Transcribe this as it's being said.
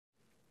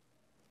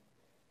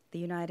The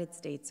United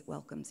States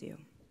welcomes you.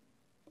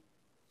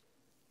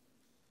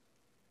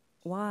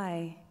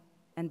 Why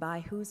and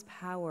by whose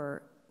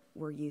power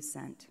were you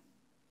sent?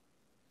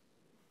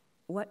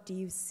 What do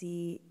you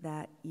see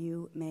that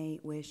you may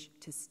wish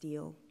to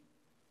steal?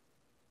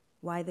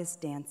 Why this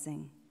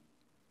dancing?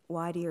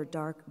 Why do your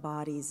dark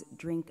bodies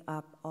drink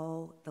up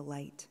all the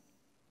light?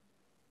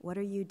 What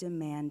are you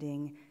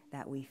demanding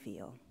that we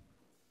feel?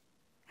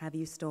 Have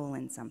you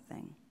stolen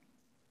something?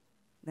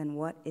 Then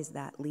what is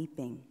that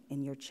leaping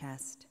in your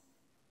chest?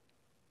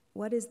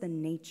 What is the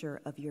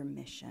nature of your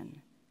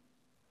mission?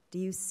 Do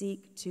you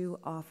seek to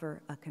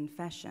offer a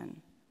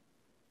confession?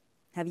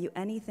 Have you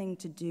anything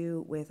to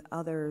do with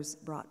others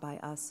brought by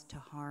us to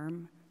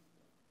harm?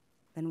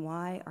 Then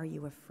why are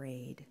you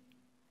afraid?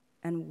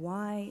 And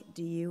why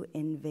do you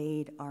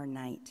invade our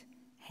night,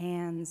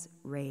 hands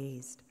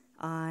raised,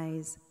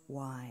 eyes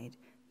wide,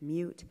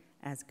 mute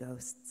as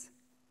ghosts?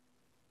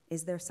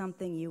 Is there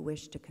something you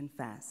wish to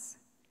confess?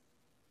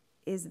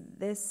 Is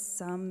this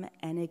some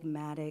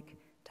enigmatic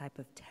type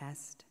of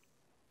test?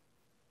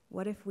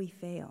 What if we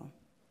fail?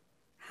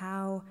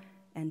 How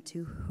and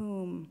to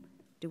whom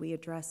do we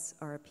address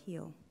our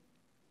appeal?